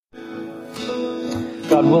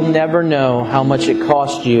God, we'll never know how much it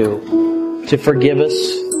cost you to forgive us,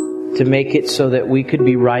 to make it so that we could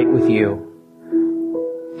be right with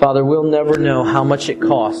you. Father, we'll never know how much it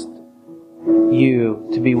cost you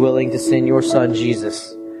to be willing to send your Son,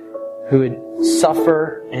 Jesus, who would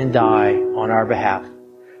suffer and die on our behalf,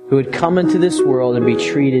 who would come into this world and be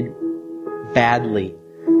treated badly,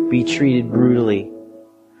 be treated brutally,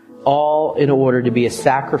 all in order to be a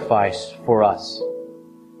sacrifice for us.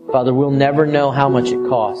 Father, we'll never know how much it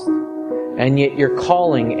cost. And yet your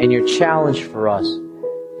calling and your challenge for us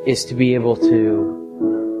is to be able to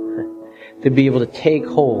take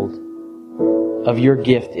hold of your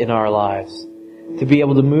gift in our lives, to be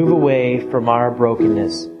able to move away from our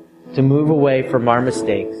brokenness, to move away from our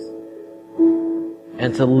mistakes,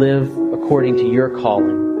 and to live according to your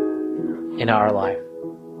calling in our life.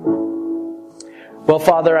 Well,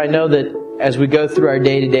 Father, I know that as we go through our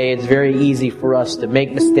day-to-day, it's very easy for us to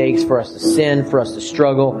make mistakes, for us to sin, for us to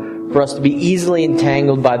struggle, for us to be easily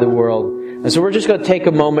entangled by the world. And so we're just going to take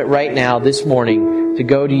a moment right now, this morning, to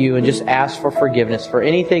go to you and just ask for forgiveness for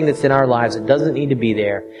anything that's in our lives that doesn't need to be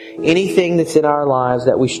there, anything that's in our lives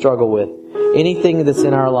that we struggle with, anything that's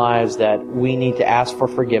in our lives that we need to ask for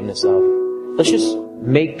forgiveness of. Let's just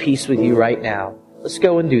make peace with you right now. Let's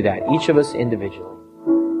go and do that, each of us individually.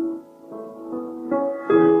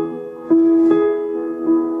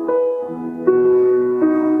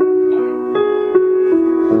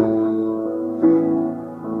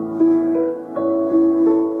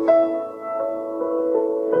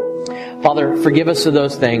 Father, forgive us of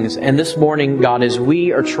those things. And this morning, God, as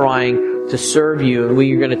we are trying to serve you, and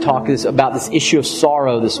we are going to talk about this issue of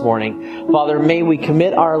sorrow this morning, Father, may we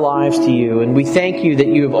commit our lives to you. And we thank you that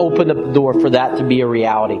you have opened up the door for that to be a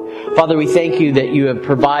reality. Father, we thank you that you have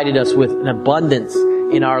provided us with an abundance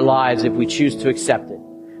in our lives if we choose to accept it.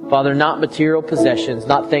 Father, not material possessions,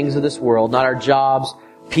 not things of this world, not our jobs,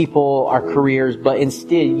 people, our careers, but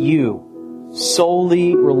instead you.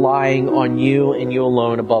 Solely relying on you and you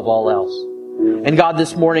alone above all else. And God,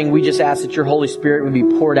 this morning we just ask that your Holy Spirit would be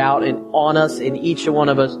poured out and on us, in each one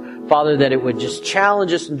of us, Father, that it would just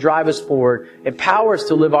challenge us and drive us forward, empower us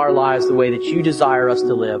to live our lives the way that you desire us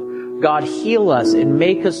to live. God, heal us and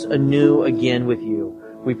make us anew again with you.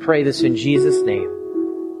 We pray this in Jesus' name.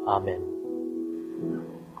 Amen.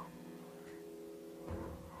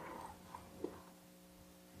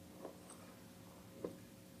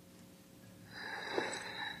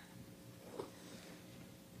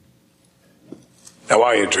 How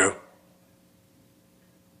are you, Drew?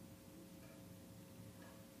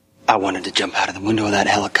 I wanted to jump out of the window of that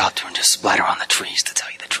helicopter and just splatter on the trees, to tell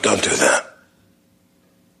you the truth. Don't do that.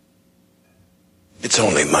 It's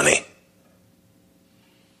only money.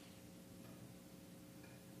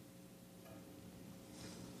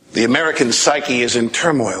 The American psyche is in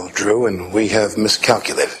turmoil, Drew, and we have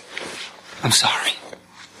miscalculated. I'm sorry.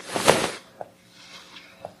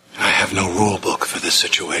 I have no rule book for this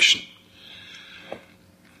situation.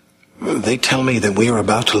 They tell me that we are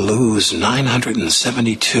about to lose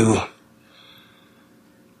 $972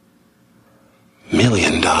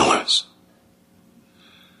 million.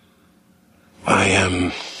 I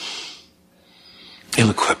am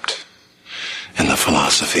ill-equipped in the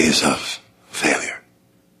philosophies of failure.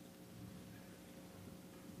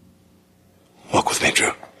 Walk with me,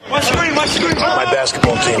 Drew. What screen? My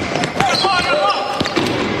basketball team.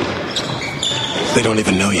 They don't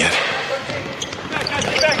even know yet.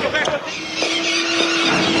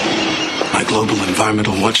 My global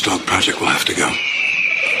environmental watchdog project will have to go.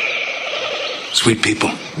 Sweet people.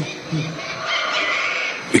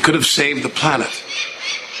 We could have saved the planet.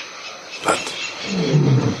 But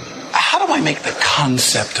how do I make the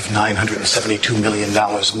concept of $972 million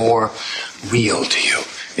more real to you?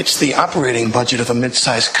 It's the operating budget of a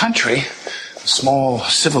mid-sized country, a small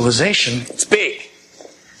civilization. It's big.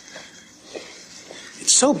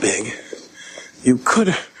 It's so big, you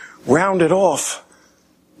could round it off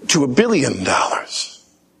to $1 billion.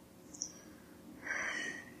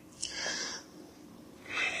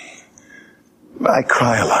 I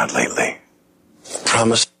cry a lot lately.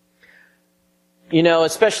 Promise. You know,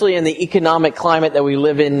 especially in the economic climate that we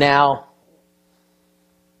live in now,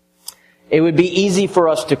 it would be easy for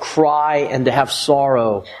us to cry and to have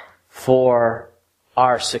sorrow for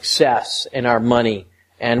our success and our money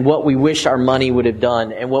and what we wish our money would have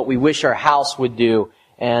done and what we wish our house would do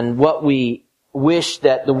and what we wish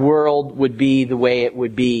that the world would be the way it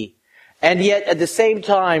would be. And yet, at the same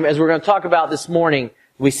time, as we're going to talk about this morning,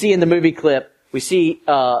 we see in the movie clip, we see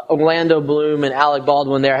Orlando Bloom and Alec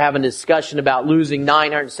Baldwin there having a discussion about losing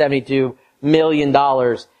 $972 million,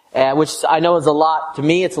 which I know is a lot. To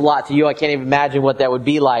me, it's a lot. To you, I can't even imagine what that would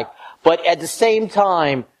be like. But at the same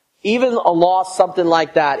time, even a loss, something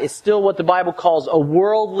like that, is still what the Bible calls a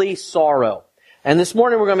worldly sorrow. And this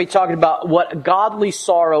morning we're going to be talking about what godly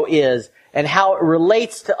sorrow is and how it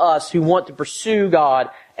relates to us who want to pursue God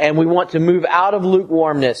and we want to move out of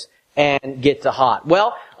lukewarmness and get to hot.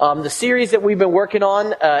 Well, the series that we've been working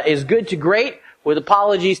on is Good to Great, with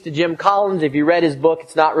apologies to Jim Collins. If you read his book,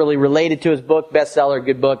 it's not really related to his book. Bestseller,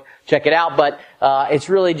 good book. Check it out. But it's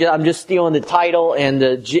really just, I'm just stealing the title and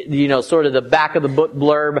the sort of the back of the book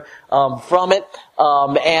blurb from it.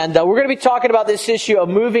 And we're going to be talking about this issue of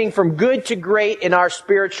moving from good to great in our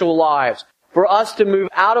spiritual lives. For us to move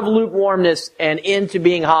out of lukewarmness and into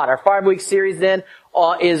being hot. Our 5-week series then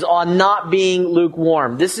is on not being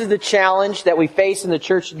lukewarm. This is the challenge that we face in the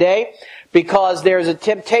church today, because there's a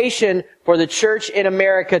temptation for the church in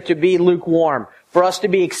America to be lukewarm, for us to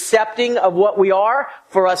be accepting of what we are,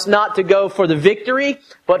 for us not to go for the victory,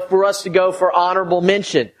 but for us to go for honorable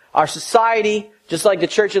mention. Our society, just like the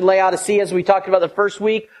church in Laodicea, as we talked about the first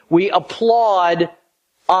week, we applaud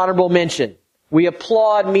honorable mention. We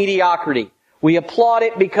applaud mediocrity. We applaud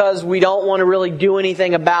it because we don't want to really do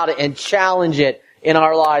anything about it and challenge it in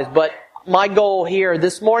our lives. But my goal here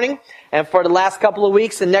this morning and for the last couple of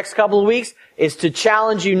weeks and next couple of weeks is to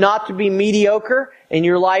challenge you not to be mediocre in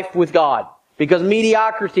your life with God. Because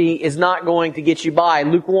mediocrity is not going to get you by.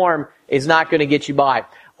 Lukewarm is not going to get you by.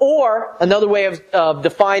 Or, another way of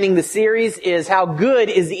defining the series is how good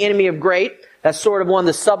is the enemy of great. That's sort of one of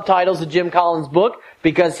the subtitles of Jim Collins' book,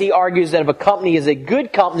 because he argues that if a company is a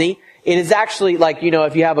good company, it is actually like,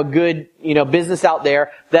 if you have a good, business out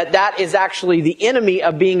there, that is actually the enemy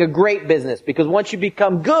of being a great business. Because once you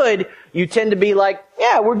become good, you tend to be like,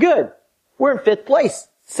 yeah, we're good. We're in 5th place.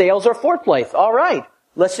 Sales are 4th place. All right.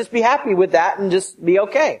 Let's just be happy with that and just be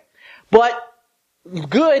okay. But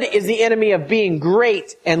good is the enemy of being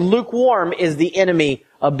great, and lukewarm is the enemy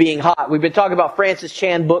of being hot. We've been talking about Francis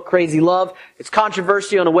Chan book, Crazy Love. It's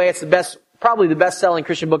controversial in a way. It's probably the best-selling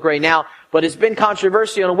Christian book right now, but it's been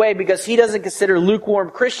controversial in a way because he doesn't consider lukewarm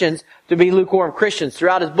Christians to be lukewarm Christians.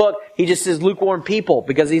 Throughout his book, he just says lukewarm people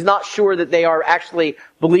because he's not sure that they are actually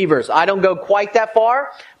believers. I don't go quite that far,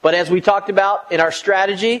 but as we talked about in our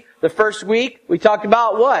strategy the first week, we talked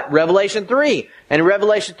about what? Revelation 3. And in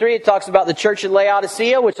Revelation 3, it talks about the church in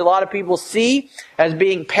Laodicea, which a lot of people see as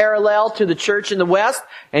being parallel to the church in the West.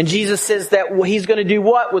 And Jesus says that he's going to do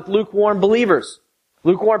what with lukewarm believers?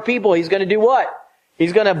 Lukewarm people, he's going to do what?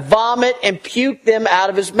 He's going to vomit and puke them out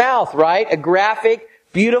of his mouth, right? A graphic,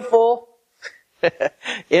 beautiful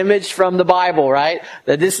image from the Bible, right?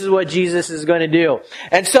 That this is what Jesus is going to do.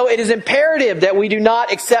 And so it is imperative that we do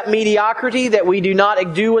not accept mediocrity, that we do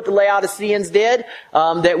not do what the Laodiceans did,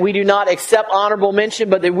 that we do not accept honorable mention,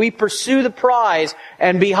 but that we pursue the prize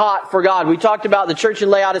and be hot for God. We talked about the church in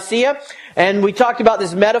Laodicea, and we talked about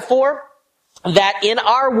this metaphor that in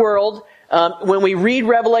our world, when we read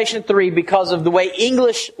Revelation 3, because of the way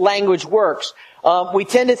English language works, we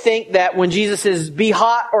tend to think that when Jesus says, be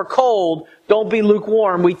hot or cold, don't be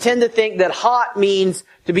lukewarm, we tend to think that hot means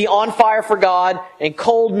to be on fire for God, and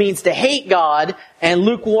cold means to hate God, and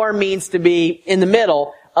lukewarm means to be in the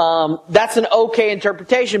middle. That's an okay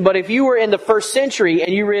interpretation, but if you were in the first century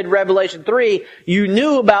and you read Revelation 3, you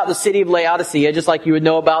knew about the city of Laodicea, just like you would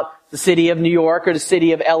know about the city of New York or the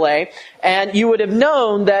city of LA, and you would have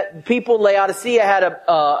known that people in Laodicea had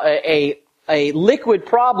a liquid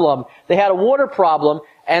problem. They had a water problem,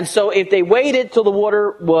 and so if they waited till the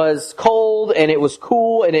water was cold and it was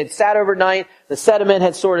cool and it sat overnight, the sediment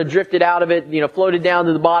had sort of drifted out of it, floated down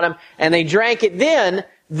to the bottom, and they drank it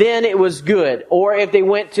then it was good. Or if they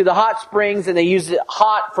went to the hot springs and they used it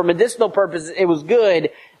hot for medicinal purposes, it was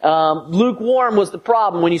good. Lukewarm was the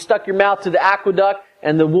problem. When you stuck your mouth to the aqueduct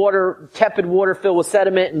and the water, tepid water filled with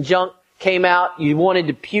sediment and junk came out, you wanted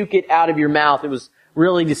to puke it out of your mouth. It was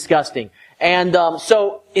really disgusting. And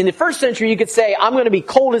so in the first century, you could say, I'm going to be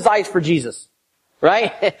cold as ice for Jesus.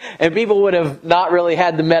 Right? And people would have not really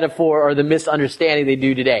had the metaphor or the misunderstanding they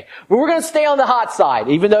do today. But we're going to stay on the hot side.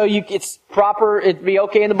 Even though it's proper, it'd be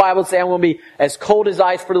okay in the Bible to say I'm going to be as cold as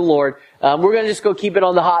ice for the Lord. We're going to just go keep it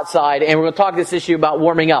on the hot side, and we're going to talk this issue about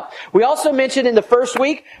warming up. We also mentioned in the first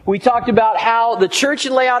week, we talked about how the church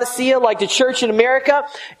in Laodicea, like the church in America,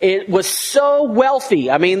 it was so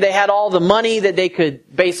wealthy. I mean, they had all the money that they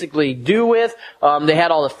could basically do with. They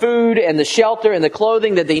had all the food and the shelter and the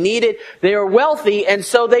clothing that they needed. They were wealthy, and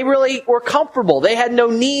so they really were comfortable. They had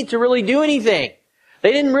no need to really do anything.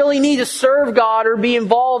 They didn't really need to serve God or be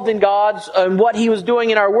involved in God's and what He was doing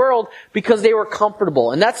in our world because they were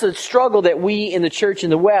comfortable. And that's a struggle that we in the church in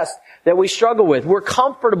the West, that we struggle with. We're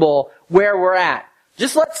comfortable where we're at.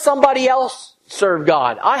 Just let somebody else serve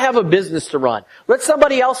God. I have a business to run. Let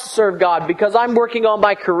somebody else serve God because I'm working on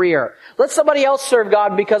my career. Let somebody else serve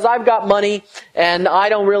God because I've got money and I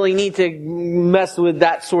don't really need to mess with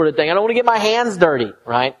that sort of thing. I don't want to get my hands dirty,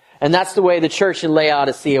 right? And that's the way the church in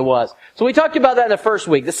Laodicea was. So we talked about that in the first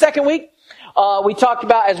week. The second week, we talked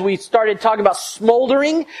about, as we started talking about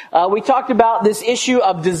smoldering, we talked about this issue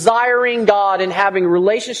of desiring God and having a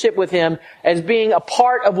relationship with Him as being a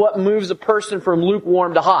part of what moves a person from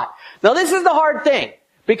lukewarm to hot. Now this is the hard thing,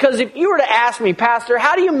 because if you were to ask me, Pastor,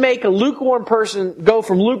 how do you make a lukewarm person go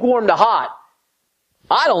from lukewarm to hot?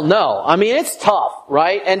 I don't know. I mean, it's tough,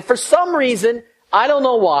 right? And for some reason, I don't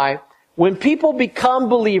know why, when people become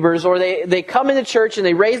believers or they come into church and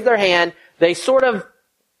they raise their hand, they sort of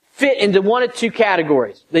fit into one of two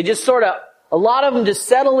categories. They just a lot of them just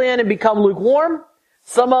settle in and become lukewarm.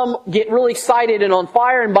 Some of them get really excited and on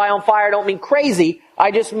fire, and by on fire I don't mean crazy.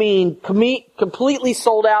 I just mean completely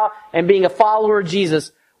sold out and being a follower of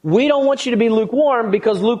Jesus. We don't want you to be lukewarm,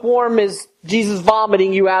 because lukewarm is Jesus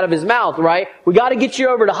vomiting you out of His mouth, right? We got to get you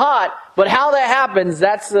over to hot, but how that happens,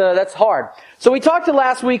 that's hard. So we talked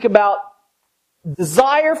last week about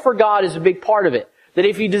desire for God is a big part of it. That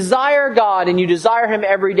if you desire God and you desire Him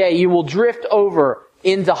every day, you will drift over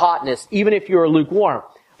into hotness, even if you are lukewarm.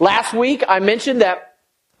 Last week, I mentioned that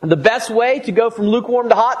the best way to go from lukewarm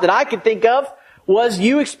to hot that I could think of was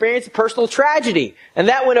you experience a personal tragedy. And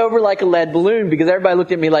that went over like a lead balloon, because everybody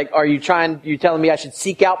looked at me like, are you telling me I should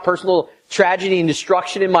seek out personal tragedy and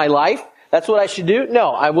destruction in my life? That's what I should do?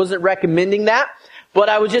 No, I wasn't recommending that. But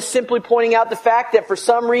I was just simply pointing out the fact that for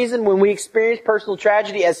some reason, when we experience personal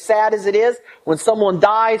tragedy, as sad as it is, when someone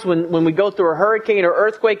dies, when we go through a hurricane or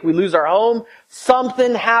earthquake, we lose our home,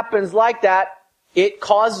 something happens like that, it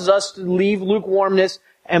causes us to leave lukewarmness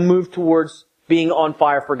and move towards being on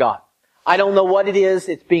fire for God. I don't know what it is,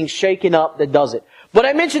 it's being shaken up that does it. But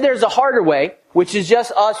I mentioned there's a harder way, which is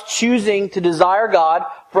just us choosing to desire God,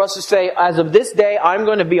 for us to say, as of this day, I'm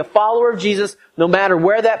going to be a follower of Jesus, no matter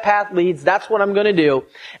where that path leads, that's what I'm going to do.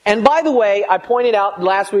 And by the way, I pointed out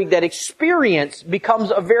last week that experience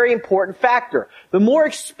becomes a very important factor. The more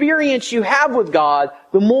experience you have with God,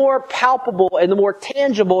 the more palpable and the more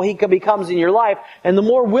tangible He becomes in your life, and the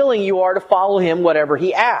more willing you are to follow Him whatever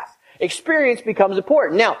He asks. Experience becomes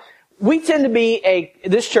important. Now,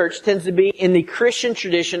 this church tends to be in the Christian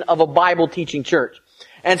tradition of a Bible teaching church.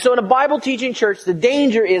 And so in a Bible teaching church, the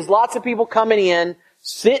danger is lots of people coming in,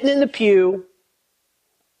 sitting in the pew,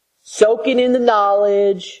 soaking in the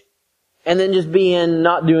knowledge, and then just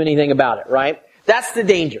not doing anything about it, right? That's the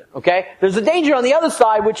danger, okay? There's a danger on the other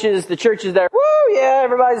side, which is the churches that are, woo, yeah,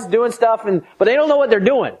 everybody's doing stuff, but they don't know what they're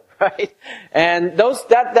doing, right? And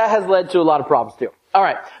that has led to a lot of problems too.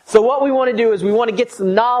 Alright, so what we want to do is we want to get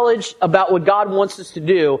some knowledge about what God wants us to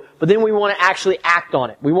do, but then we want to actually act on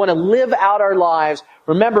it. We want to live out our lives.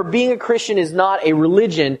 Remember, being a Christian is not a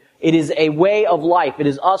religion, it is a way of life. It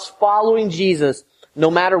is us following Jesus no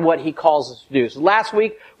matter what He calls us to do. So last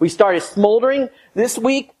week, we started smoldering. This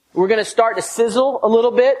week, we're going to start to sizzle a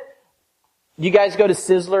little bit. You guys go to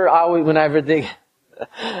Sizzler? Whenever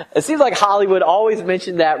it seems like Hollywood always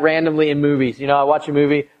mentioned that randomly in movies. You know, I watch a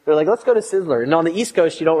movie, they're like, let's go to Sizzler. And on the East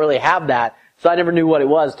Coast, you don't really have that. So I never knew what it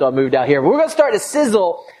was until I moved out here. But we're going to start to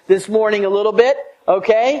sizzle this morning a little bit,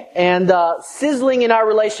 okay? And sizzling in our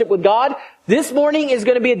relationship with God. This morning is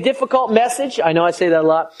going to be a difficult message. I know I say that a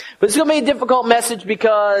lot. But it's going to be a difficult message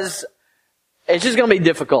because it's just going to be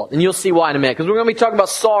difficult. And you'll see why in a minute. Because we're going to be talking about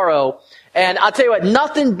sorrow. And I'll tell you what,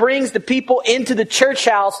 nothing brings the people into the church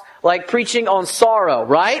house like preaching on sorrow,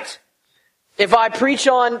 right? If I preach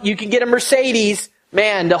on, you can get a Mercedes,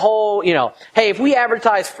 man, the whole, hey, if we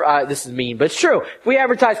advertise, this is mean, but it's true. If we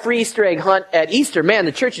advertise free Easter egg hunt at Easter, man,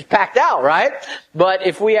 the church is packed out, right? But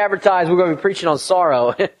if we advertise we're going to be preaching on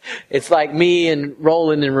sorrow, it's like me and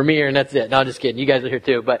Roland and Ramir, and that's it. No, just kidding. You guys are here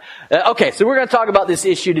too. But, okay, so we're going to talk about this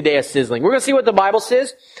issue today of sizzling. We're going to see what the Bible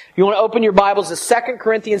says. You want to open your Bibles to 2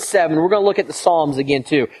 Corinthians 7. We're going to look at the Psalms again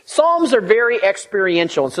too. Psalms are very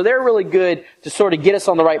experiential, and so they're really good to sort of get us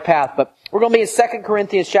on the right path. But we're going to be in 2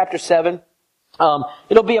 Corinthians chapter 7.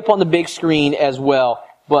 It'll be up on the big screen as well,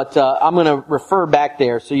 but I'm going to refer back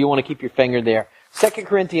there, so you want to keep your finger there. 2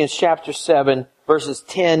 Corinthians chapter 7, verses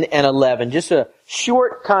 10 and 11. Just a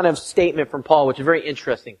short kind of statement from Paul, which is very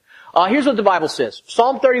interesting. Here's what the Bible says.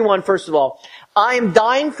 Psalm 31, first of all. I am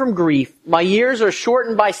dying from grief. My years are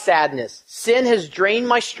shortened by sadness. Sin has drained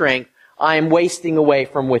my strength. I am wasting away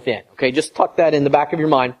from within. Okay, just tuck that in the back of your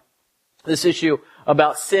mind. This issue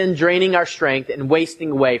about sin draining our strength and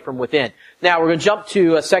wasting away from within. Now, we're going to jump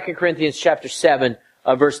to 2 Corinthians chapter 7,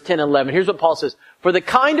 verse 10 and 11. Here's what Paul says. For the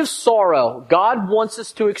kind of sorrow God wants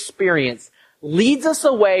us to experience leads us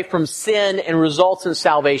away from sin and results in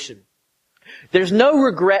salvation. There's no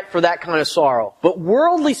regret for that kind of sorrow. But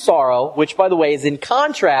worldly sorrow, which by the way is in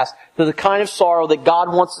contrast to the kind of sorrow that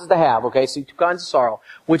God wants us to have, okay, so two kinds of sorrow,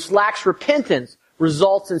 which lacks repentance,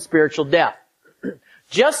 results in spiritual death.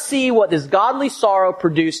 Just see what this godly sorrow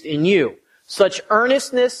produced in you. Such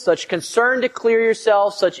earnestness, such concern to clear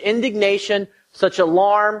yourself, such indignation, such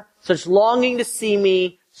alarm, such longing to see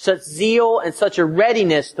me, such zeal, and such a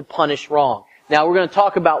readiness to punish wrong. Now we're going to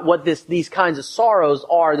talk about what these kinds of sorrows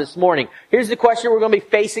are this morning. Here's the question we're going to be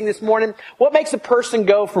facing this morning. What makes a person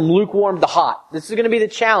go from lukewarm to hot? This is going to be the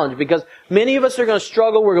challenge because many of us are going to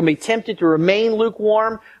struggle. We're going to be tempted to remain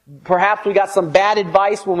lukewarm. Perhaps we got some bad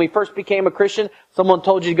advice when we first became a Christian. Someone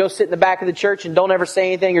told you to go sit in the back of the church and don't ever say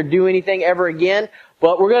anything or do anything ever again.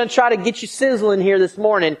 But we're going to try to get you sizzling here this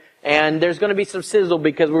morning. And there's going to be some sizzle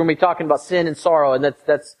because we're going to be talking about sin and sorrow. And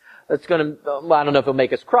that's going to, well, I don't know if it'll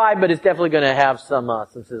make us cry, but it's definitely going to have some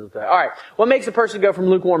sizzle to it. All right. What makes a person go from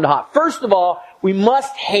lukewarm to hot? First of all, we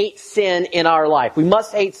must hate sin in our life. We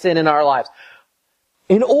must hate sin in our lives.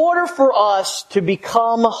 In order for us to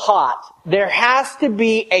become hot, there has to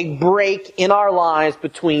be a break in our lives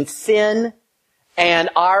between sin and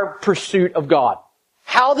our pursuit of God.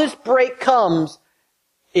 How this break comes,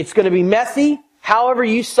 it's going to be messy. However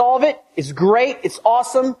you solve it, it's great, it's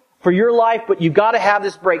awesome for your life, but you've got to have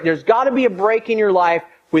this break. There's got to be a break in your life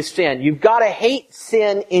with sin. You've got to hate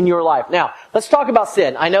sin in your life. Now, let's talk about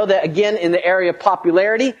sin. I know that, again, in the area of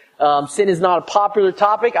popularity, sin is not a popular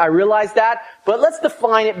topic. I realize that. But let's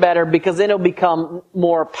define it better because then it'll become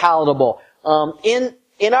more palatable.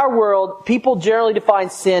 In our world, people generally define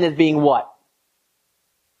sin as being what?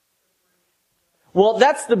 Well,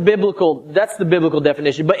 that's the biblical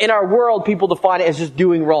definition. But in our world, people define it as just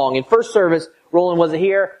doing wrong. In first service, Roland wasn't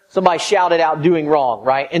here. Somebody shouted out doing wrong,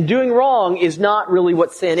 right? And doing wrong is not really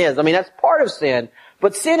what sin is. I mean, that's part of sin.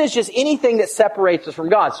 But sin is just anything that separates us from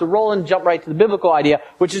God. So Roland jumped right to the biblical idea,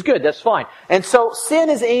 which is good. That's fine. And so sin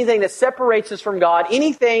is anything that separates us from God.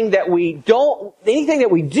 Anything that we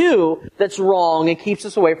do that's wrong and keeps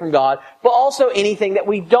us away from God. But also anything that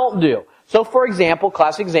we don't do. So, for example,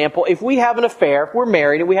 classic example, if we have an affair, if we're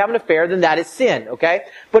married and we have an affair, then that is sin, okay?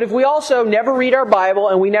 But if we also never read our Bible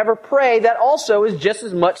and we never pray, that also is just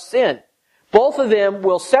as much sin. Both of them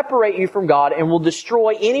will separate you from God and will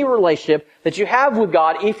destroy any relationship that you have with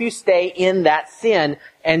God if you stay in that sin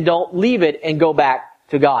and don't leave it and go back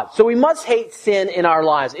to God. So we must hate sin in our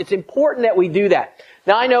lives. It's important that we do that.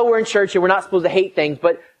 Now, I know we're in church and we're not supposed to hate things,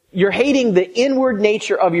 but you're hating the inward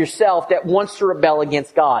nature of yourself that wants to rebel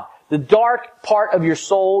against God. The dark part of your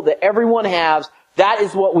soul that everyone has, that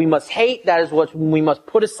is what we must hate. That is what we must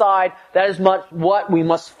put aside. That is what we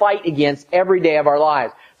must fight against every day of our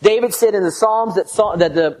lives. David said in the Psalms that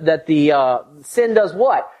the sin does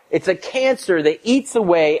what? It's a cancer that eats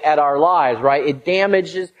away at our lives, right? It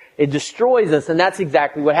damages, it destroys us, and that's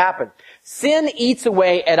exactly what happened. Sin eats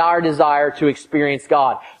away at our desire to experience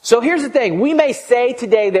God. So here's the thing. We may say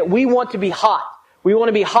today that we want to be hot. We want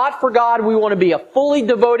to be hot for God. We want to be a fully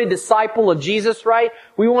devoted disciple of Jesus, right?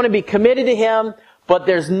 We want to be committed to Him. But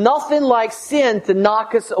there's nothing like sin to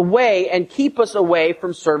knock us away and keep us away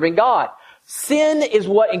from serving God. Sin is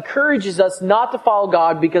what encourages us not to follow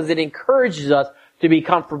God because it encourages us to be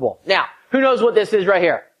comfortable. Now, who knows what this is right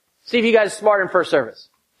here? See if you guys are smart in first service.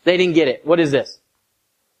 They didn't get it. What is this?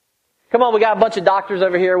 Come on, we got a bunch of doctors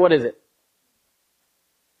over here. What is it?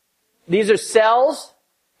 These are cells.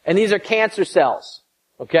 And these are cancer cells.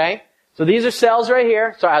 Okay? So these are cells right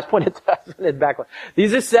here. Sorry, I was pointing it backward.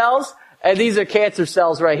 These are cells, and these are cancer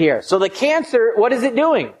cells right here. So the cancer, what is it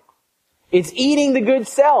doing? It's eating the good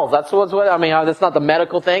cells. That's that's not the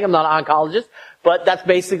medical thing. I'm not an oncologist, but that's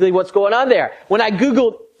basically what's going on there. When I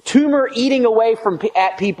Googled tumor eating away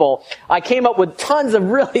at people, I came up with tons of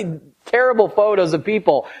really terrible photos of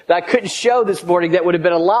people that I couldn't show this morning that would have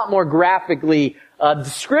been a lot more graphically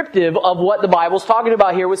descriptive of what the Bible's talking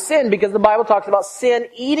about here with sin, because the Bible talks about sin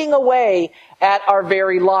eating away at our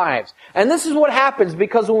very lives. And this is what happens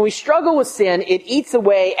because when we struggle with sin, it eats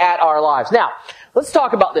away at our lives. Now, let's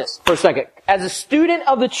talk about this for a second. As a student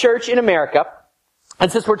of the church in America,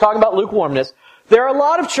 and since we're talking about lukewarmness, there are a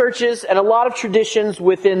lot of churches and a lot of traditions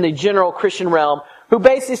within the general Christian realm who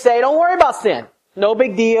basically say, don't worry about sin. No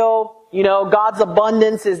big deal. You know, God's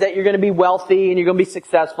abundance is that you're going to be wealthy and you're going to be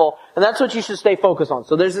successful. And that's what you should stay focused on.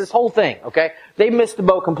 So there's this whole thing, okay? They missed the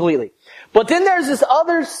boat completely. But then there's this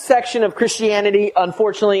other section of Christianity,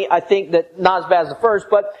 unfortunately, I think that not as bad as the first,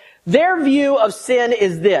 but their view of sin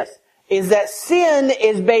is this, is that sin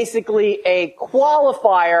is basically a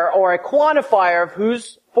qualifier or a quantifier of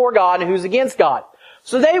who's for God and who's against God.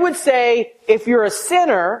 So they would say, if you're a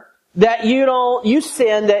sinner, that you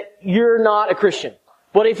sin, that you're not a Christian.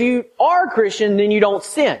 But if you are a Christian, then you don't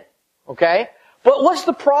sin. Okay? But what's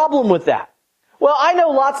the problem with that? Well, I know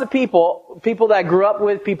lots of people that I grew up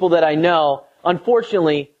with, people that I know,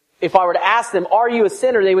 unfortunately, if I were to ask them, are you a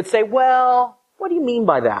sinner? They would say, well, what do you mean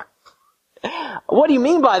by that? What do you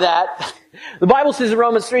mean by that? The Bible says in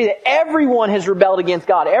Romans 3 that everyone has rebelled against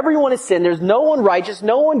God. Everyone has sinned. There's no one righteous,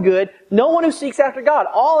 no one good, no one who seeks after God.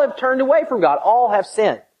 All have turned away from God. All have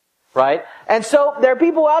sinned. Right? And so there are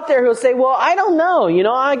people out there who will say, well, I don't know.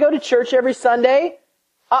 I go to church every Sunday.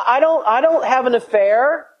 I don't have an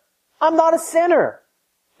affair. I'm not a sinner.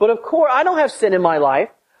 But of course, I don't have sin in my life.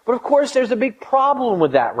 But of course, there's a big problem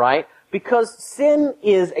with that, right? Because sin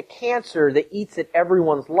is a cancer that eats at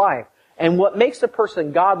everyone's life. And what makes a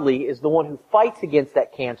person godly is the one who fights against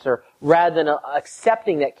that cancer rather than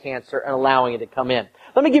accepting that cancer and allowing it to come in.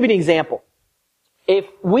 Let me give you an example. If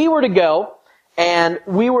we were to go and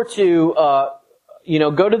we were to,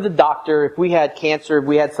 go to the doctor, if we had cancer, if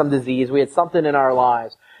we had some disease, we had something in our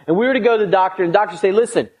lives, and we were to go to the doctor and the doctor say,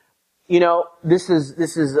 listen, this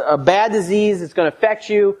is a bad disease, it's going to affect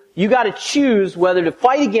you. You got to choose whether to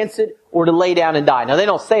fight against it or to lay down and die. Now they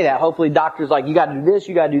don't say that. Hopefully doctors like, you got to do this,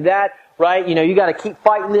 you got to do that, right? You got to keep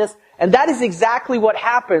fighting this. And that is exactly what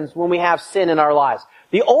happens when we have sin in our lives.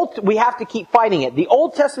 We have to keep fighting it. The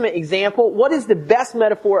Old Testament example, what is the best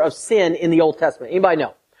metaphor of sin in the Old Testament? Anybody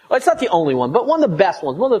know? Well, it's not the only one, but one of the best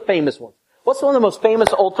ones, one of the famous ones. What's one of the most famous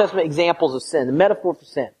Old Testament examples of sin, the metaphor for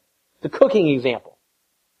sin? The cooking example.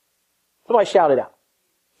 Somebody shout it out.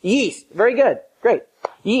 Yeast. Very good. Great.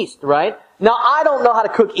 Yeast, right? Now, I don't know how to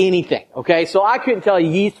cook anything, okay? So I couldn't tell you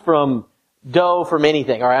yeast from dough from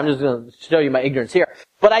anything. All right, I'm just going to show you my ignorance here.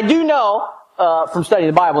 But I do know, from studying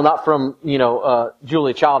the Bible, not from,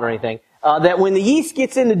 Julia Child or anything, that when the yeast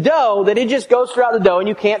gets in the dough, that it just goes throughout the dough and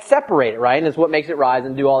you can't separate it, right? And it's what makes it rise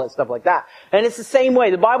and do all that stuff like that. And it's the same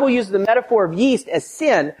way. The Bible uses the metaphor of yeast as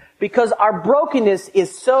sin because our brokenness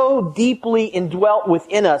is so deeply indwelt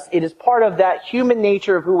within us. It is part of that human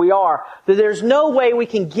nature of who we are that there's no way we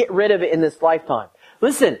can get rid of it in this lifetime.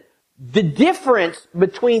 Listen, the difference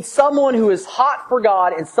between someone who is hot for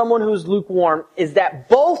God and someone who is lukewarm is that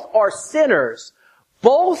both are sinners.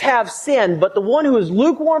 Both have sin, but the one who is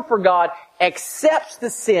lukewarm for God accepts the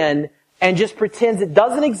sin and just pretends it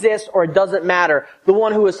doesn't exist or it doesn't matter. The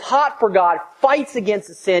one who is hot for God fights against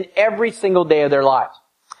the sin every single day of their lives.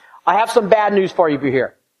 I have some bad news for you if you're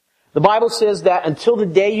here. The Bible says that until the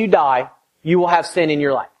day you die, you will have sin in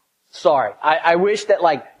your life. Sorry. I wish that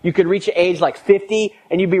you could reach an age like 50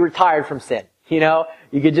 and you'd be retired from sin.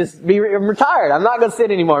 You could just be retired. I'm not going to sin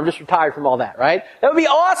anymore. I'm just retired from all that, right? That would be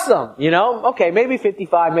awesome, Okay, maybe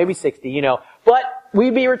 55, maybe 60, But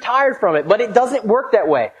we'd be retired from it. But it doesn't work that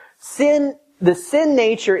way. The sin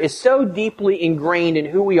nature is so deeply ingrained in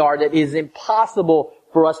who we are that it is impossible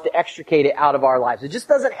for us to extricate it out of our lives. It just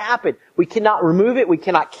doesn't happen. We cannot remove it. We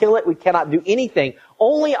cannot kill it. We cannot do anything.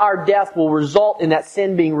 Only our death will result in that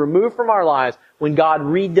sin being removed from our lives when God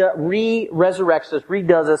resurrects us,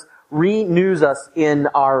 redoes us, renews us in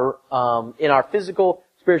our physical,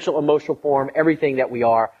 spiritual, emotional form, everything that we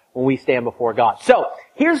are when we stand before God. So,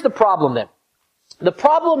 here's the problem then. The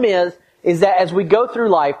problem is that as we go through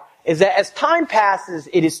life, is that as time passes,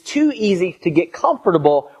 it is too easy to get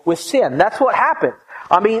comfortable with sin. That's what happens.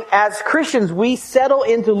 As Christians, we settle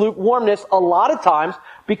into lukewarmness a lot of times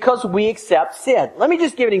because we accept sin. Let me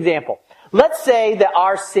just give an example. Let's say that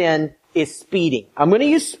our sin is speeding. I'm going to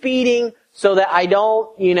use speeding so that I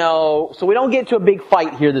don't, so we don't get into a big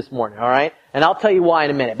fight here this morning, alright? And I'll tell you why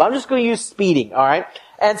in a minute. But I'm just going to use speeding, alright?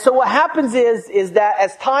 And so what happens is that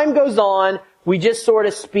as time goes on, we just sort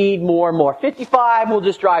of speed more and more. 55, we'll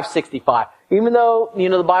just drive 65. Even though,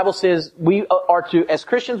 the Bible says as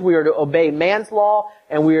Christians, we are to obey man's law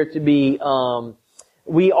and we are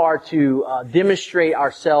to demonstrate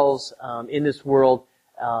ourselves, in this world.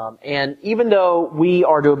 And even though we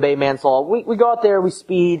are to obey man's law, we go out there, we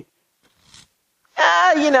speed,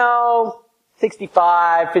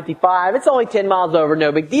 65, 55, it's only 10 miles over,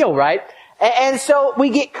 no big deal, right? And so we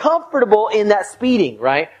get comfortable in that speeding,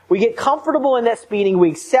 right? We get comfortable in that speeding, we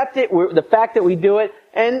accept it, the fact that we do it,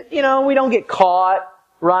 and, we don't get caught,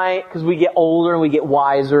 right? Because we get older and we get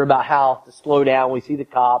wiser about how to slow down, we see the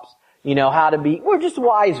cops, we're just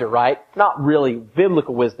wiser, right? Not really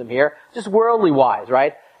biblical wisdom here, just worldly wise,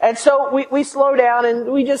 right? And so we slow down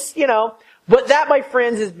and we just, but that, my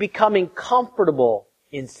friends, is becoming comfortable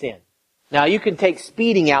in sin. Now, you can take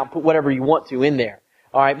speeding out and put whatever you want to in there.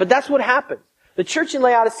 Alright, but that's what happens. The church in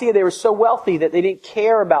Laodicea, they were so wealthy that they didn't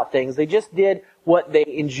care about things. They just did what they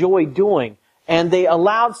enjoyed doing. And they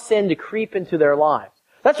allowed sin to creep into their lives.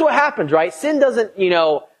 That's what happens, right? Sin doesn't,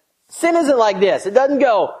 Sin isn't like this. It doesn't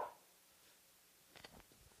go,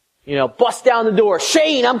 bust down the door.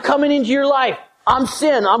 Shane, I'm coming into your life. I'm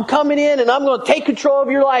sin. I'm coming in and I'm going to take control of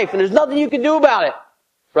your life and there's nothing you can do about it.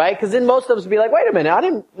 Right? Because then most of us would be like, wait a minute, I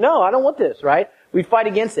don't want this, right? We'd fight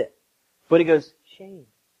against it. But he goes, Shane,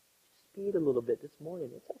 speed a little bit this morning.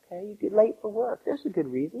 It's okay. You get late for work. There's a good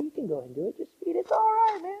reason. You can go and do it. Just speed. It's all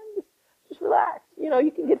right, man. Just relax.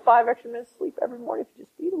 You can get 5 extra minutes of sleep every morning if you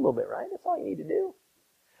just speed a little bit, right? That's all you need to do.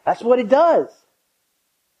 That's what it does.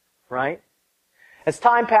 Right? As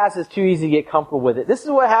time passes, it's too easy to get comfortable with it. This is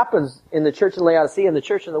what happens in the church in Laodicea and the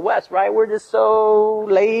church in the West, right? We're just so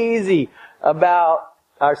lazy about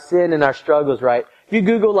our sin and our struggles, right? If you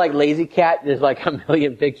Google lazy cat, there's 1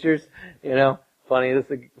 million pictures, Funny, this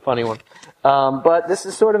is a funny one. But this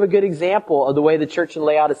is sort of a good example of the way the church in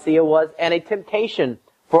Laodicea was and a temptation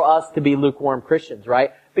for us to be lukewarm Christians,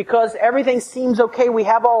 right? Because everything seems okay, we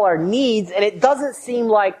have all our needs, and it doesn't seem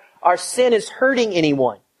like our sin is hurting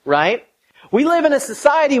anyone, right? We live in a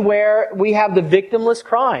society where we have the victimless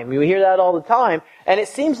crime. We hear that all the time. And it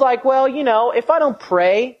seems like, if I don't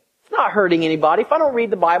pray, it's not hurting anybody. If I don't read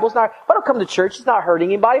the Bible, if I don't come to church, it's not hurting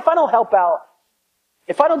anybody. If I don't help out,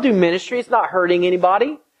 if I don't do ministry, it's not hurting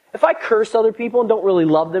anybody. If I curse other people and don't really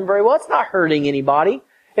love them very well, it's not hurting anybody.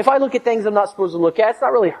 If I look at things I'm not supposed to look at, it's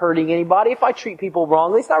not really hurting anybody. If I treat people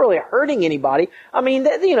wrongly, it's not really hurting anybody. I mean,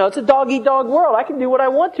 it's a dog-eat-dog world. I can do what I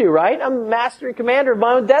want to, right? I'm master and commander of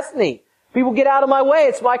my own destiny. People get out of my way.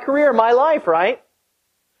 It's my career, my life, right?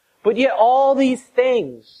 But yet all these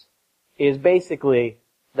things is basically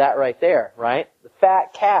that right there, right? The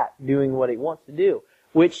fat cat doing what he wants to do,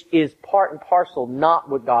 which is part and parcel not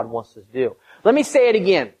what God wants us to do. Let me say it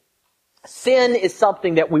again. Sin is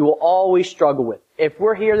something that we will always struggle with. If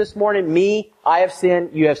we're here this morning, I have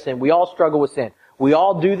sin, you have sin. We all struggle with sin. We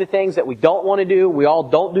all do the things that we don't want to do. We all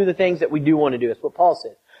don't do the things that we do want to do. That's what Paul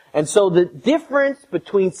said. And so the difference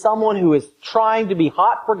between someone who is trying to be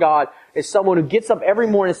hot for God is someone who gets up every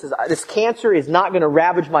morning and says, this cancer is not going to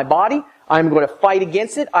ravage my body. I'm going to fight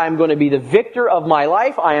against it. I'm going to be the victor of my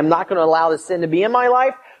life. I am not going to allow the sin to be in my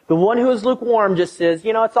life. The one who is lukewarm just says,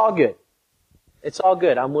 it's all good. It's all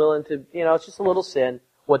good. I'm willing to, it's just a little sin.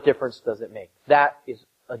 What difference does it make? That is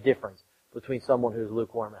a difference between someone who's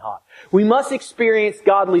lukewarm and hot. We must experience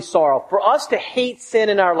godly sorrow. For us to hate sin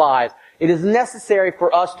in our lives, it is necessary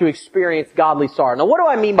for us to experience godly sorrow. Now, what do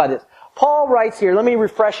I mean by this? Paul writes here, let me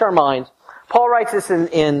refresh our minds. Paul writes this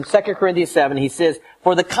in 2 Corinthians 7. He says,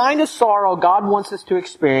 for the kind of sorrow God wants us to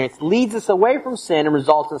experience leads us away from sin and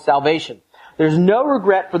results in salvation. There's no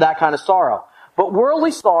regret for that kind of sorrow. But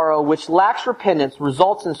worldly sorrow, which lacks repentance,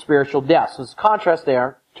 results in spiritual death. So there's a contrast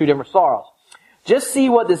there, two different sorrows. Just see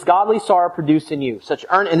what this godly sorrow produced in you.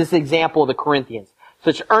 And this is an example of the Corinthians.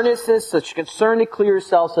 Such earnestness, such concern to clear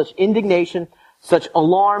yourself, such indignation, such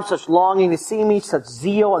alarm, such longing to see me, such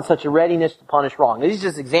zeal, and such a readiness to punish wrong. Now, these are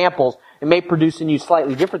just examples. It may produce in you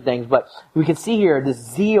slightly different things, but we can see here this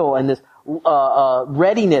zeal and this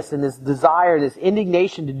readiness and this desire, this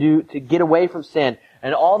indignation to get away from sin,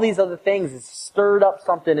 and all these other things has stirred up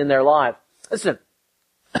something in their lives. Listen.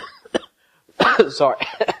 Sorry.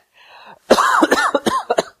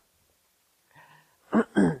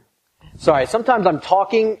 Sorry, sometimes I'm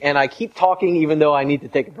talking and I keep talking even though I need to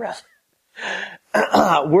take a breath.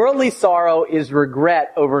 Worldly sorrow is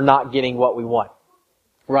regret over not getting what we want.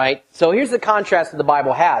 Right? So here's the contrast that the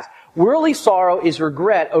Bible has. Worldly sorrow is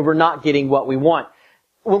regret over not getting what we want.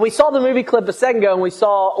 When we saw the movie clip a second ago and we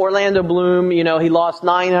saw Orlando Bloom, he lost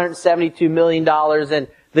 $972 million and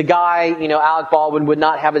the guy, Alec Baldwin would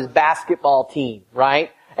not have his basketball team,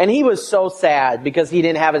 right? And he was so sad because he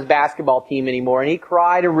didn't have his basketball team anymore and he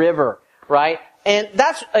cried a river, right? And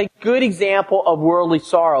that's a good example of worldly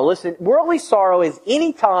sorrow. Listen, worldly sorrow is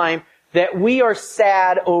any time that we are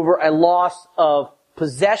sad over a loss of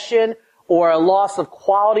possession or a loss of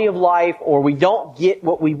quality of life or we don't get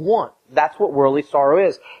what we want. That's what worldly sorrow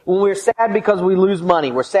is. When we're sad because we lose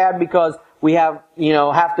money, we're sad because we have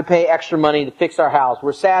to pay extra money to fix our house.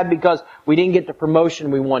 We're sad because we didn't get the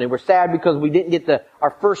promotion we wanted. We're sad because we didn't get our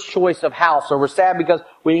first choice of house. Or we're sad because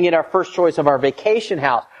we didn't get our first choice of our vacation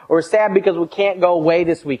house. Or we're sad because we can't go away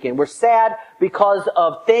this weekend. We're sad because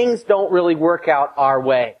of things don't really work out our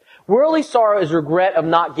way. Worldly sorrow is regret of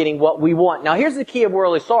not getting what we want. Now here's the key of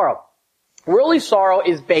worldly sorrow. Worldly sorrow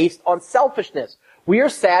is based on selfishness. We are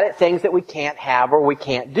sad at things that we can't have or we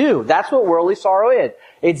can't do. That's what worldly sorrow is.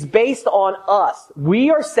 It's based on us.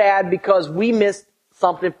 We are sad because we missed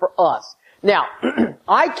something for us. Now, let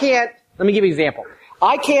me give you an example.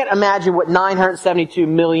 I can't imagine what $972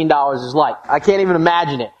 million is like. I can't even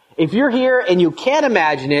imagine it. If you're here and you can't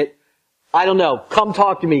imagine it, I don't know. Come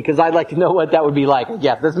talk to me because I'd like to know what that would be like.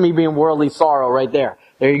 Yeah, this is me being worldly sorrow right there.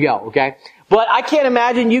 There you go, okay? But I can't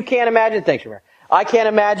imagine, you can't imagine, thanks, Shamir. I can't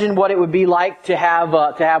imagine what it would be like to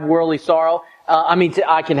have worldly sorrow.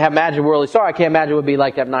 I can imagine worldly sorrow. I can't imagine what it would be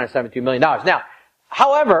like to have $972 million. Now,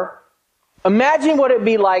 however, imagine what it would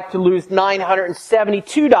be like to lose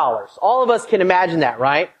 $972. All of us can imagine that,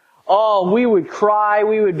 right? Oh, we would cry.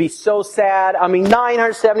 We would be so sad.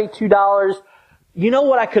 $972. You know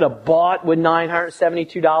what I could have bought with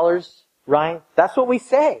 $972, right? That's what we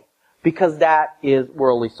say. Because that is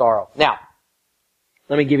worldly sorrow. Now,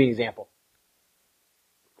 let me give you an example.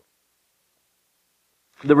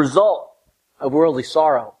 The result of worldly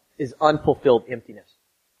sorrow is unfulfilled emptiness.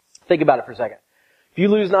 Think about it for a second. If you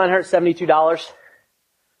lose $972,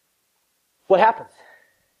 what happens?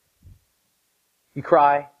 You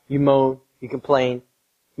cry, you moan, you complain,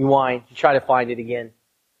 you whine, you try to find it again.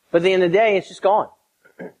 But at the end of the day, it's just gone.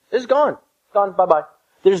 It's gone. It's gone. Bye-bye.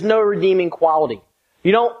 There's no redeeming quality.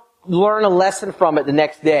 You don't learn a lesson from it the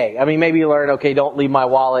next day. Maybe you learn, okay, don't leave my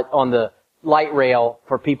wallet on the light rail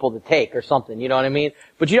for people to take or something. You know what I mean?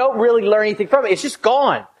 But you don't really learn anything from it. It's just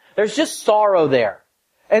gone. There's just sorrow there.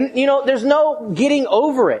 And, there's no getting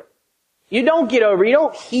over it. You don't get over it. You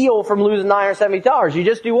don't heal from losing $970. You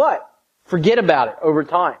just do what? Forget about it over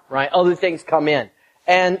time, right? Other things come in.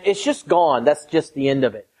 And it's just gone. That's just the end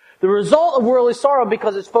of it. The result of worldly sorrow,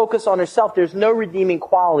 because it's focused on yourself, there's no redeeming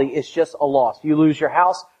quality. It's just a loss. You lose your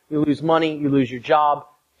house, you lose money, you lose your job.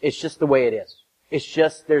 It's just the way it is. It's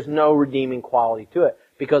just, there's no redeeming quality to it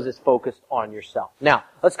because it's focused on yourself. Now,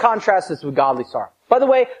 let's contrast this with godly sorrow. By the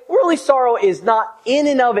way, worldly sorrow is not in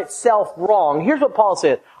and of itself wrong. Here's what Paul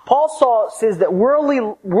says. Paul says that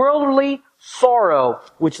worldly sorrow,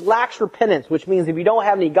 which lacks repentance, which means if you don't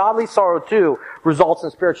have any godly sorrow too, results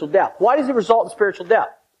in spiritual death. Why does it result in spiritual death?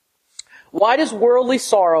 Why does worldly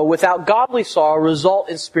sorrow without godly sorrow result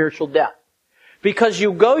in spiritual death? Because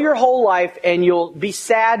you go your whole life and you'll be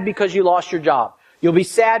sad because you lost your job. You'll be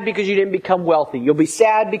sad because you didn't become wealthy. You'll be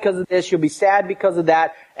sad because of this. You'll be sad because of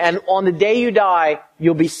that. And on the day you die,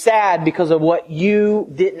 you'll be sad because of what you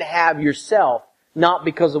didn't have yourself, not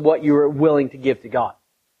because of what you were willing to give to God.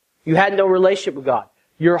 You had no relationship with God.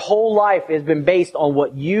 Your whole life has been based on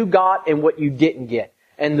what you got and what you didn't get.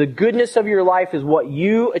 And the goodness of your life is what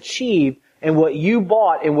you achieved and what you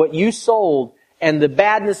bought and what you sold. And the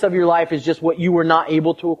badness of your life is just what you were not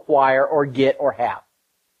able to acquire or get or have.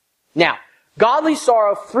 Now, godly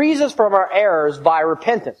sorrow frees us from our errors by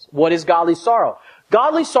repentance. What is godly sorrow?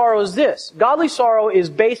 Godly sorrow is this. Godly sorrow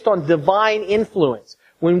is based on divine influence.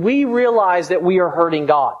 When we realize that we are hurting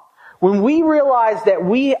God. When we realize that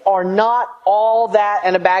we are not all that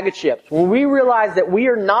and a bag of chips. When we realize that we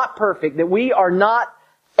are not perfect, that we are not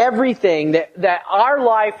everything, that our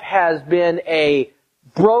life has been a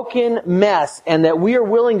broken mess, and that we are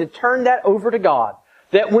willing to turn that over to God.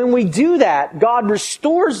 That when we do that, God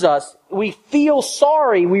restores us, we feel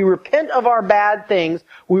sorry, we repent of our bad things,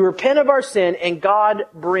 we repent of our sin, and God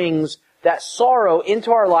brings that sorrow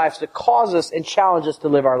into our lives to cause us and challenge us to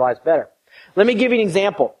live our lives better. Let me give you an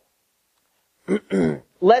example.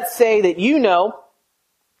 Let's say that you know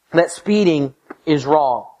that speeding is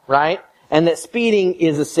wrong, right? And that speeding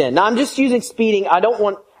is a sin. Now, I'm just using speeding. I don't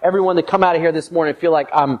want everyone to come out of here this morning and feel like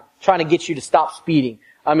I'm trying to get you to stop speeding.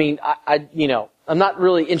 I'm not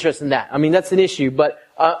really interested in that. That's an issue, but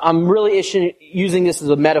I'm really using this as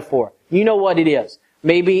a metaphor. You know what it is.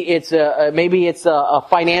 Maybe it's a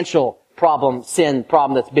financial sin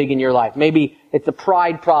problem that's big in your life. Maybe it's a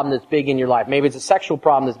pride problem that's big in your life. Maybe it's a sexual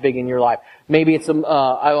problem that's big in your life. Maybe it's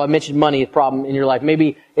I mentioned money, a problem in your life.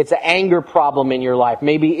 Maybe it's an anger problem in your life.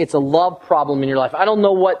 Maybe it's a love problem in your life. I don't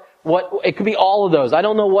know what it could be all of those. I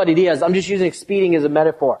don't know what it is. I'm just using speeding as a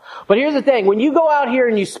metaphor. But here's the thing. When you go out here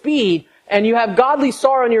and you speed and you have godly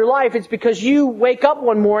sorrow in your life, it's because you wake up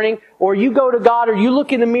one morning or you go to God or you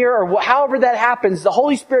look in the mirror or however that happens. The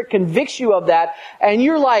Holy Spirit convicts you of that and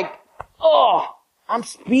you're like, oh, I'm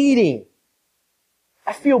speeding.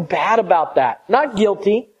 I feel bad about that. Not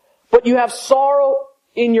guilty, but you have sorrow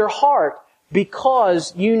in your heart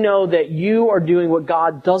because you know that you are doing what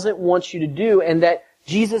God doesn't want you to do and that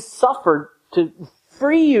Jesus suffered to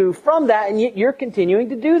free you from that, and yet you're continuing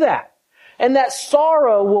to do that. And that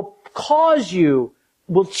sorrow will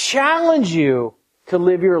challenge you to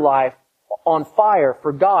live your life on fire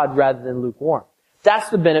for God rather than lukewarm. That's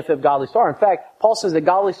the benefit of godly sorrow. In fact, Paul says that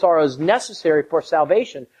godly sorrow is necessary for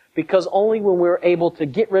salvation because only when we're able to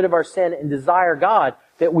get rid of our sin and desire God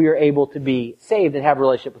that we are able to be saved and have a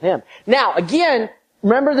relationship with Him. Now, again,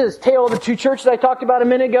 remember this tale of the two churches I talked about a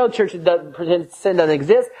minute ago? The church that pretends sin doesn't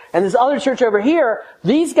exist. And this other church over here,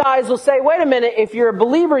 these guys will say, wait a minute, if you're a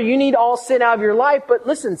believer, you need all sin out of your life. But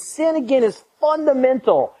listen, sin again is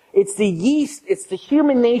fundamental. It's the yeast, it's the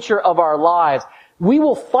human nature of our lives. We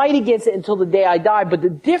will fight against it until the day I die. But the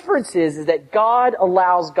difference is that God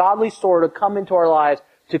allows godly sorrow to come into our lives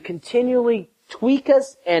to continually tweak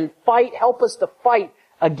us and help us to fight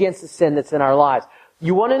against the sin that's in our lives.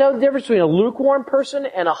 You want to know the difference between a lukewarm person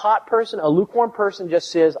and a hot person? A lukewarm person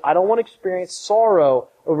just says, I don't want to experience sorrow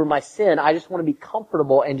over my sin. I just want to be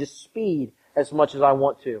comfortable and just speed as much as I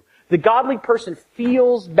want to. The godly person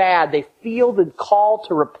feels bad. They feel the call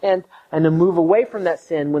to repent and to move away from that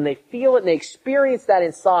sin. When they feel it and they experience that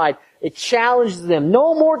inside, it challenges them.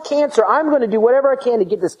 No more cancer. I'm going to do whatever I can to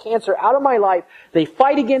get this cancer out of my life. They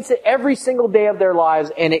fight against it every single day of their lives,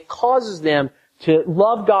 and it causes them to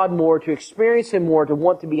love God more, to experience Him more, to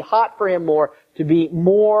want to be hot for Him more, to be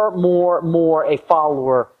more a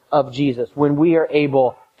follower of Jesus when we are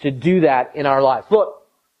able to do that in our lives. Look,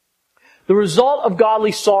 the result of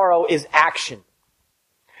godly sorrow is action.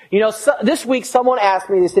 You know, this week someone asked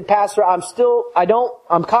me, they said, Pastor, I'm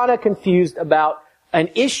kind of confused about an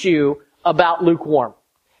issue about lukewarm.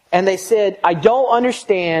 And they said, I don't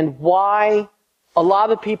understand why a lot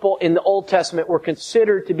of the people in the Old Testament were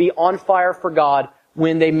considered to be on fire for God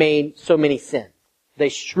when they made so many sins. They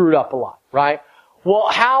screwed up a lot, right? Well,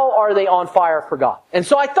 how are they on fire for God? And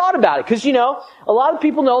so I thought about it, because, you know, a lot of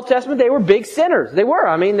people in the Old Testament, they were big sinners. They were.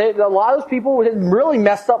 I mean, a lot of those people had really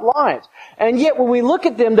messed up lives. And yet, when we look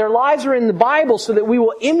at them, their lives are in the Bible so that we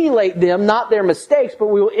will emulate them, not their mistakes, but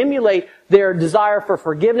we will emulate their desire for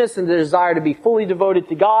forgiveness and their desire to be fully devoted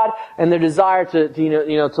to God and their desire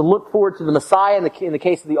to look forward to the Messiah in the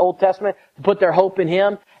case of the Old Testament, to put their hope in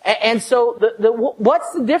Him. And so,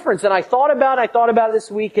 what's the difference? And I thought about it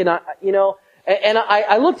this week, and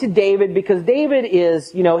I looked at David, because David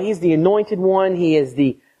is, he's the anointed one. He is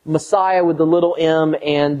the Messiah with the little M.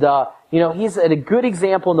 And, he's a good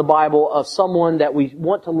example in the Bible of someone that we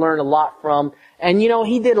want to learn a lot from. And,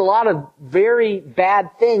 he did a lot of very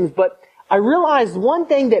bad things. But I realized one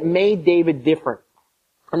thing that made David different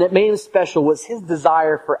and that made him special was his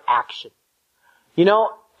desire for action. He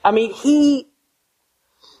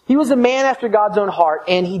was a man after God's own heart,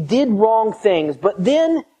 and he did wrong things. But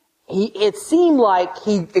then it seemed like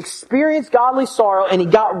he experienced godly sorrow and he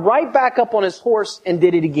got right back up on his horse and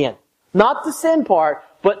did it again. Not the sin part,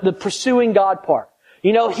 but the pursuing God part.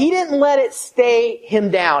 He didn't let it stay him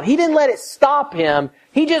down. He didn't let it stop him.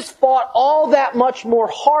 He just fought all that much more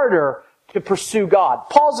harder to pursue God.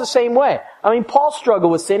 Paul's the same way. Paul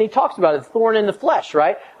struggled with sin. He talks about it, thorn in the flesh,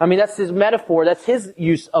 right? That's his metaphor. That's his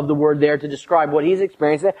use of the word there to describe what he's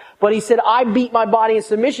experiencing. But he said, I beat my body in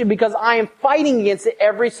submission because I am fighting against it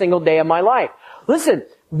every single day of my life. Listen,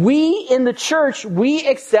 we in the church, we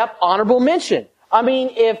accept honorable mention.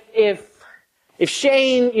 If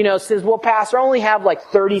Shane, says, well, Pastor, I only have like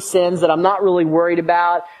 30 sins that I'm not really worried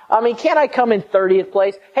about. Can't I come in 30th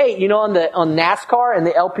place? Hey, on NASCAR and the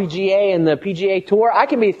LPGA and the PGA Tour, I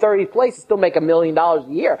can be 30th place and still make $1 million a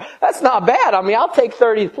year. That's not bad. I'll take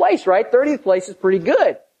 30th place, right? 30th place is pretty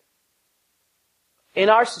good. In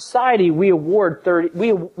our society, we award 30,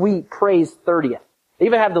 we praise 30th. They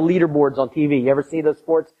even have the leaderboards on TV. You ever see those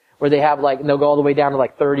sports where they have they'll go all the way down to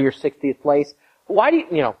 30 or 60th place? Why do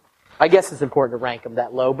you, I guess it's important to rank them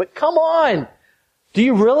that low, but come on! Do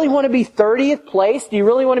you really want to be 30th place? Do you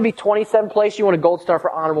really want to be 27th place? You want a gold star for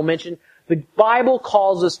honorable mention? The Bible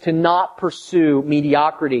calls us to not pursue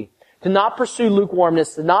mediocrity, to not pursue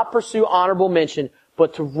lukewarmness, to not pursue honorable mention,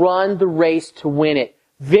 but to run the race to win it.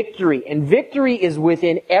 Victory. And victory is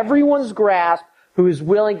within everyone's grasp who is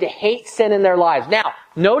willing to hate sin in their lives. Now,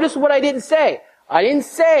 notice what I didn't say. I didn't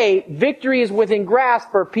say victory is within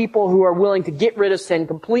grasp for people who are willing to get rid of sin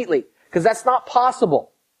completely, because that's not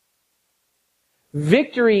possible.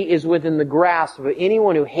 Victory is within the grasp of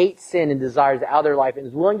anyone who hates sin and desires it out of their life and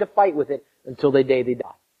is willing to fight with it until the day they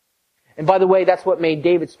die. And by the way, that's what made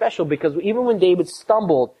David special, because even when David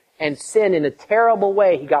stumbled and sinned in a terrible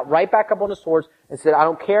way, he got right back up on his horse and said, I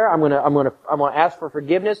don't care, I'm gonna ask for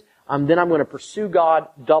forgiveness, then I'm gonna pursue God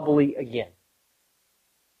doubly again.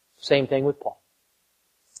 Same thing with Paul.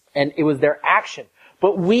 And it was their action.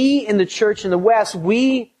 But we in the church in the West,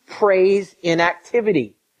 we praise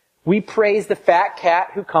inactivity. We praise the fat cat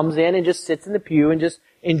who comes in and just sits in the pew and just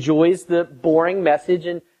enjoys the boring message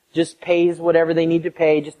and just pays whatever they need to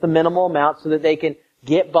pay, just the minimal amount so that they can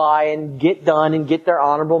get by and get done and get their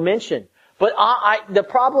honorable mention. But the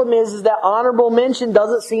problem is that honorable mention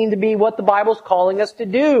doesn't seem to be what the Bible's calling us to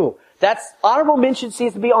do. Honorable mention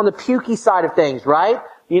seems to be on the pukey side of things, right?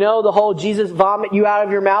 You know, the whole Jesus vomit you out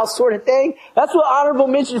of your mouth sort of thing. That's what honorable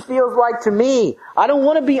mention feels like to me. I don't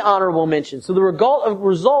want to be honorable mention. So the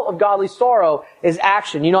result of godly sorrow is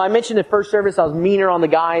action. You know, I mentioned in first service I was meaner on the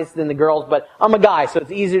guys than the girls, but I'm a guy, so it's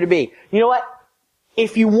easier to be. You know what?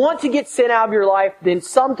 If you want to get sin out of your life, then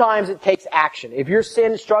sometimes it takes action. If your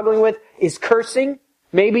sin struggling with is cursing,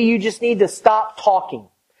 maybe you just need to stop talking.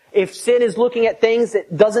 If sin is looking at things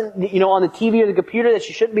that doesn't, you know, on the TV or the computer that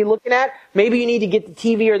you shouldn't be looking at, maybe you need to get the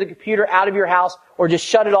TV or the computer out of your house or just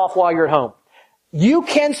shut it off while you're at home. You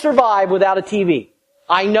can survive without a TV.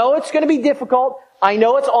 I know it's going to be difficult. I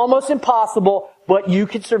know it's almost impossible, but you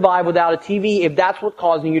can survive without a TV if that's what's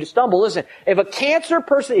causing you to stumble. Listen, if a cancer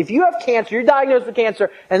person, if you have cancer, you're diagnosed with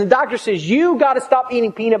cancer, and the doctor says you got to stop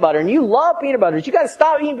eating peanut butter, and you love peanut butter, you got to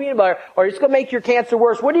stop eating peanut butter, or it's going to make your cancer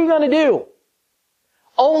worse, what are you going to do?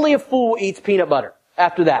 Only a fool eats peanut butter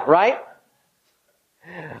after that, right?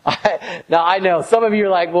 Now, I know some of you are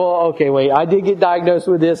like, well, okay, wait, I did get diagnosed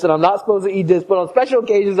with this, and I'm not supposed to eat this, but on special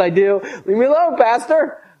occasions I do. Leave me alone,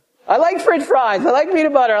 Pastor. I like French fries. I like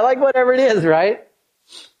peanut butter. I like whatever it is, right?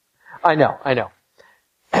 I know.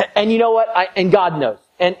 And you know what? And God knows.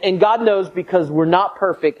 And God knows because we're not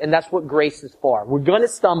perfect, and that's what grace is for. We're going to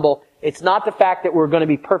stumble. It's not the fact that we're going to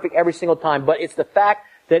be perfect every single time, but it's the fact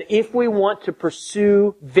that if we want to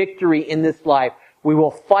pursue victory in this life, we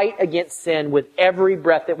will fight against sin with every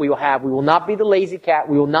breath that we will have. We will not be the lazy cat.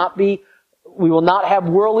 We will not have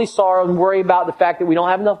worldly sorrow and worry about the fact that we don't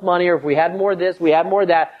have enough money, or if we had more of this, we had more of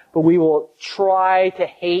that, but we will try to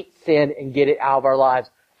hate sin and get it out of our lives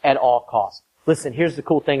at all costs. Listen, here's the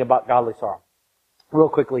cool thing about godly sorrow. Real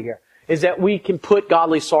quickly here. Is that we can put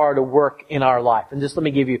godly sorrow to work in our life. And just let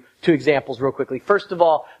me give you 2 examples real quickly. First of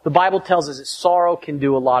all, the Bible tells us that sorrow can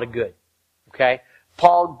do a lot of good. Okay?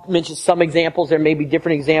 Paul mentions some examples. There may be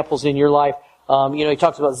different examples in your life. He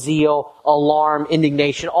talks about zeal, alarm,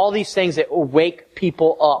 indignation, all these things that wake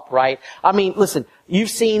people up, right? I mean, listen, you've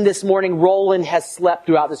seen this morning, Roland has slept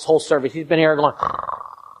throughout this whole service. He's been here going,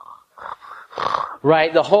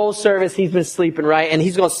 right? The whole service he's been sleeping, right? And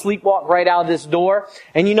he's going to sleepwalk right out of this door.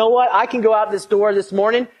 And you know what? I can go out this door this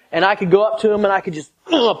morning and I could go up to him and I could just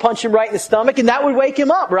punch him right in the stomach and that would wake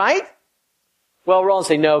him up, right? Well, Roland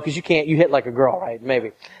say no, because you can't, you hit like a girl, right?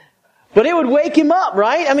 Maybe. But it would wake him up,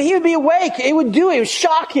 right? I mean, he would be awake. It would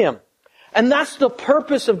shock him. And that's the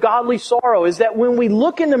purpose of godly sorrow, is that when we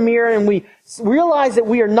look in the mirror and we realize that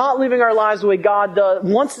we are not living our lives the way God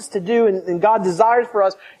wants us to do and God desires for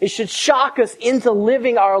us, it should shock us into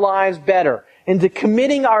living our lives better, into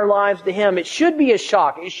committing our lives to Him. It should be a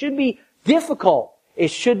shock. It should be difficult. It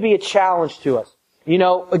should be a challenge to us. You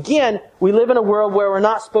know, again, we live in a world where we're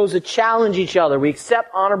not supposed to challenge each other. We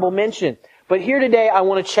accept honorable mention. But here today, I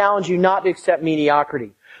want to challenge you not to accept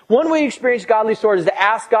mediocrity. One way to experience godly sorrow is to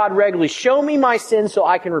ask God regularly, show me my sins so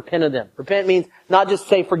I can repent of them. Repent means not just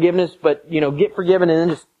say forgiveness, but, get forgiven and then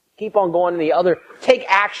just keep on going in the other, take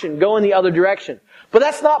action, go in the other direction. But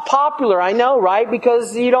that's not popular, I know, right?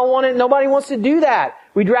 Because you don't want it, nobody wants to do that.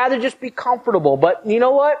 We'd rather just be comfortable. But you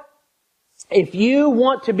know what? If you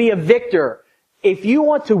want to be a victor, if you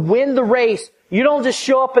want to win the race, you don't just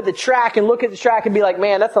show up at the track and look at the track and be like,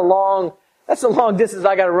 man, that's a long distance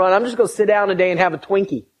I gotta run. I'm just gonna sit down today and have a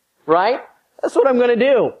Twinkie. Right? That's what I'm going to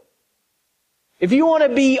do. If you want to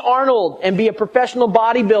be Arnold and be a professional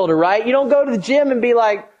bodybuilder, right? You don't go to the gym and be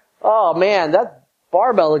like, oh man, that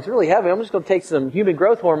barbell looks really heavy. I'm just going to take some human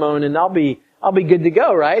growth hormone and I'll be good to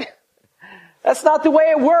go, right? That's not the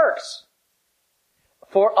way it works.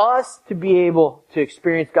 For us to be able to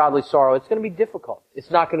experience godly sorrow, it's going to be difficult.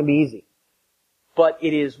 It's not going to be easy. But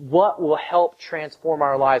it is what will help transform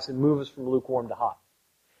our lives and move us from lukewarm to hot.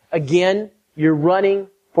 Again, you're running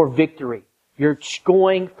for victory. You're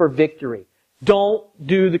going for victory. Don't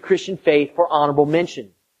do the Christian faith for honorable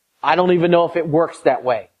mention. I don't even know if it works that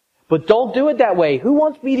way. But don't do it that way. Who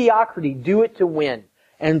wants mediocrity? Do it to win.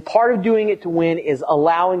 And part of doing it to win is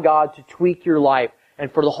allowing God to tweak your life and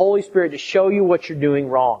for the Holy Spirit to show you what you're doing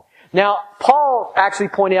wrong. Now, Paul actually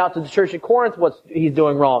pointed out to the church in Corinth what he's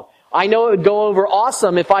doing wrong. I know it would go over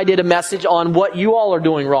awesome if I did a message on what you all are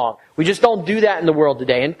doing wrong. We just don't do that in the world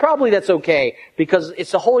today. And probably that's okay, because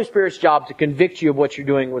it's the Holy Spirit's job to convict you of what you're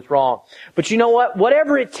doing was wrong. But you know what?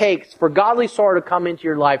 Whatever it takes for godly sorrow to come into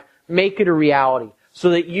your life, make it a reality,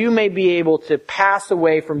 so that you may be able to pass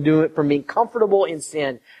away from being comfortable in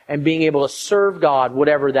sin and being able to serve God,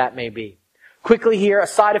 whatever that may be. Quickly here, a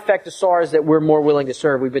side effect of sorrow is that we're more willing to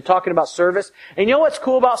serve. We've been talking about service. And you know what's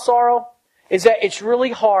cool about sorrow? Is that it's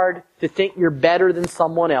really hard to think you're better than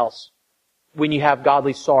someone else when you have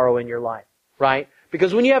godly sorrow in your life, right?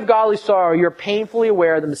 Because when you have godly sorrow, you're painfully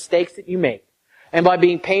aware of the mistakes that you make. And by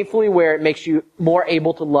being painfully aware, it makes you more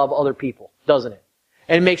able to love other people, doesn't it?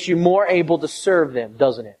 And it makes you more able to serve them,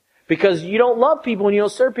 doesn't it? Because you don't love people and you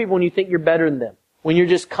don't serve people when you think you're better than them. When you're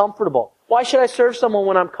just comfortable. Why should I serve someone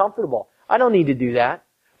when I'm comfortable? I don't need to do that.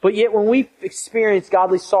 But yet when we experience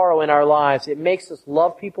godly sorrow in our lives, it makes us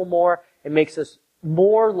love people more. It makes us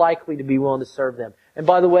more likely to be willing to serve them. And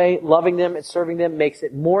by the way, loving them and serving them makes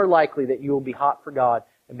it more likely that you will be hot for God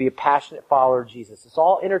and be a passionate follower of Jesus. It's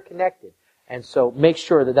all interconnected. And so make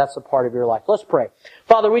sure that that's a part of your life. Let's pray.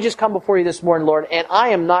 Father, we just come before you this morning, Lord, and I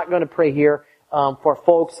am not going to pray here for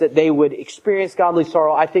folks that they would experience godly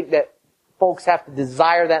sorrow. I think that folks have to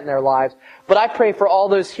desire that in their lives. But I pray for all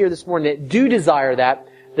those here this morning that do desire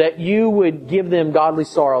that you would give them godly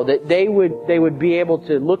sorrow, that they would be able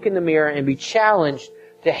to look in the mirror and be challenged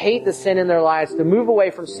to hate the sin in their lives, to move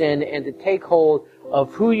away from sin and to take hold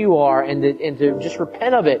of who you are and to just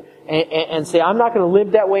repent of it and say, I'm not going to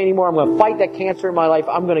live that way anymore. I'm going to fight that cancer in my life.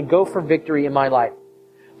 I'm going to go for victory in my life.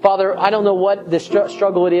 Father, I don't know what the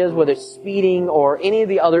struggle it is, whether it's speeding or any of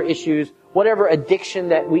the other issues, whatever addiction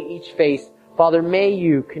that we each face. Father, may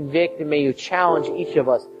you convict and may you challenge each of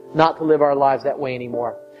us not to live our lives that way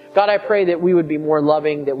anymore. God, I pray that we would be more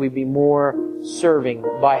loving, that we'd be more serving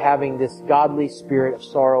by having this godly spirit of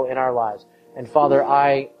sorrow in our lives. And Father,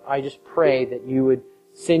 I just pray that you would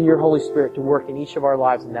send your Holy Spirit to work in each of our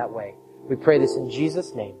lives in that way. We pray this in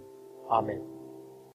Jesus' name. Amen.